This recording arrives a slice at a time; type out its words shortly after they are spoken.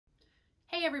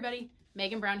Hey everybody,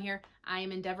 Megan Brown here. I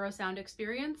am in Devero Sound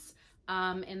Experience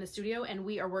in the studio, and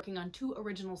we are working on 2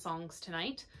 original songs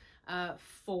tonight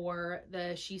for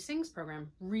the She Sings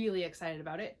program. Really excited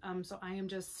about it. So I am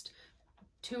just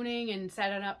tuning and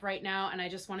setting up right now, and I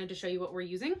just wanted to show you what we're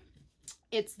using.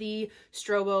 It's the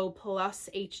StroboPlus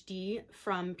HD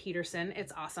from Peterson.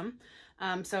 It's awesome.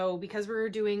 So because we're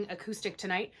doing acoustic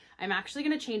tonight, I'm actually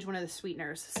going to change one of the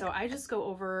sweeteners. So I just go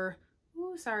over,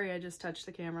 ooh, sorry, I just touched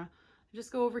the camera. I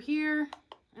just go over here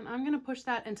and I'm going to push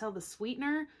that until the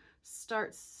sweetener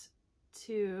starts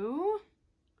to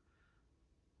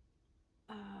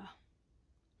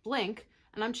blink,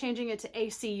 and I'm changing it to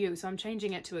ACU. So I'm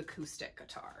changing it to acoustic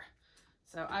guitar.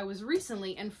 So I was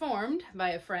recently informed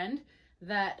by a friend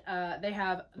that they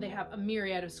have a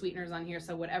myriad of sweeteners on here.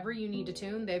 So whatever you need to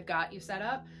tune, they've got you set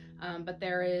up. But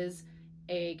there is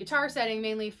a guitar setting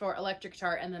mainly for electric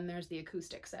guitar, and then there's the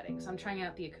acoustic setting. So I'm trying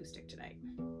out the acoustic tonight.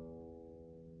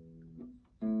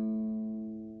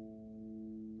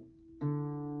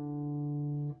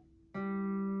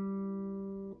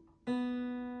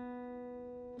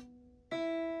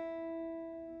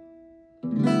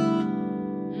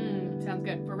 Sounds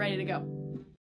good. We're ready to go.